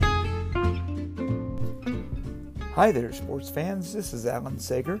Hi there, sports fans. This is Alan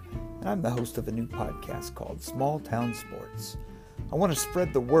Sager, and I'm the host of a new podcast called Small Town Sports. I want to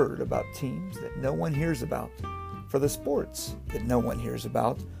spread the word about teams that no one hears about, for the sports that no one hears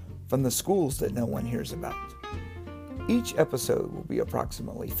about, from the schools that no one hears about. Each episode will be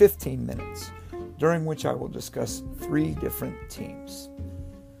approximately 15 minutes, during which I will discuss 3 different teams.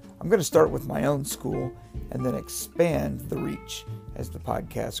 I'm going to start with my own school and then expand the reach as the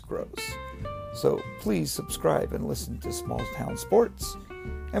podcast grows. So please subscribe and listen to Small Town Sports,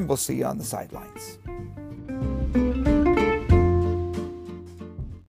 and we'll see you on the sidelines.